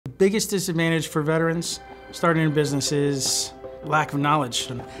biggest disadvantage for veterans starting a business is lack of knowledge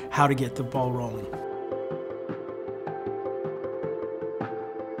on how to get the ball rolling.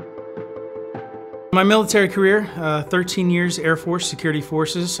 My military career, 13 years Air Force, Security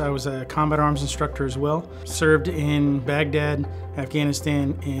Forces. I was a combat arms instructor as well. Served in Baghdad,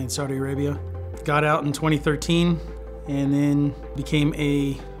 Afghanistan, and Saudi Arabia. Got out in 2013 and then became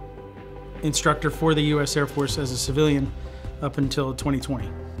a instructor for the U.S. Air Force as a civilian up until 2020.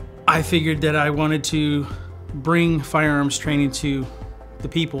 I figured that I wanted to bring firearms training to the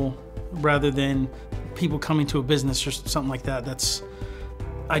people rather than people coming to a business or something like that.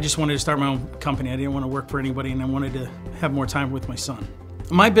 I just wanted to start my own company. I didn't want to work for anybody, and I wanted to have more time with my son.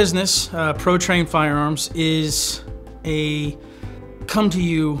 My business, ProTrain Firearms, is a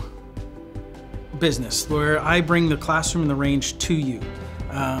come-to-you business where I bring the classroom and the range to you,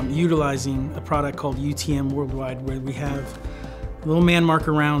 utilizing a product called UTM Worldwide, where we have little man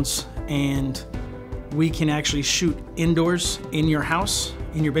marker rounds, and we can actually shoot indoors, in your house,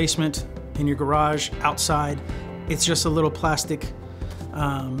 in your basement, in your garage, outside. It's just a little plastic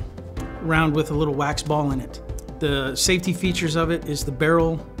round with a little wax ball in it. The safety features of it is the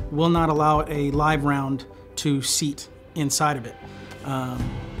barrel will not allow a live round to seat inside of it.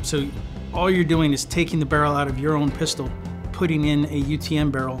 So all you're doing is taking the barrel out of your own pistol, putting in a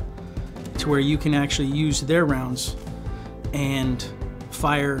UTM barrel to where you can actually use their rounds and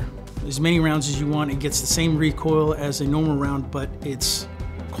fire as many rounds as you want. It gets the same recoil as a normal round, but it's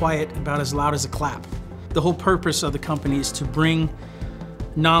quiet, about as loud as a clap. The whole purpose of the company is to bring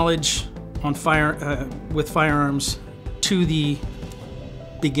knowledge on with firearms to the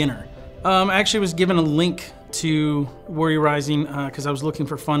beginner. I actually was given a link to Warrior Rising because I was looking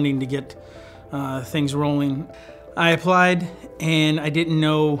for funding to get things rolling. I applied and I didn't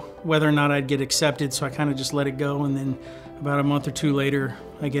know whether or not I'd get accepted, so I kind of just let it go, and then about a month or two later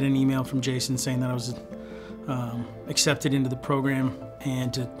I get an email from Jason saying that I was accepted into the program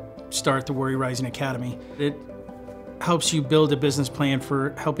and to start the Warrior Rising Academy. It helps you build a business plan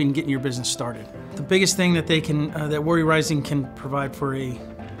for helping getting your business started. The biggest thing that that Warrior Rising can provide for a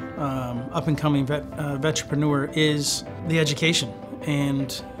up-and-coming vetrepreneur is the education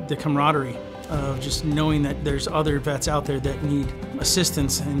and the camaraderie of just knowing that there's other vets out there that need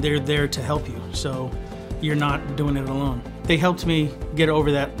assistance and they're there to help you, so you're not doing it alone. They helped me get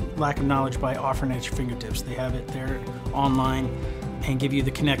over that lack of knowledge by offering it at your fingertips. They have it there online and give you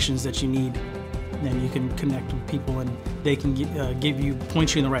the connections that you need. Then you can connect with people and they can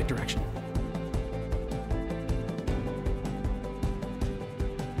point you in the right direction.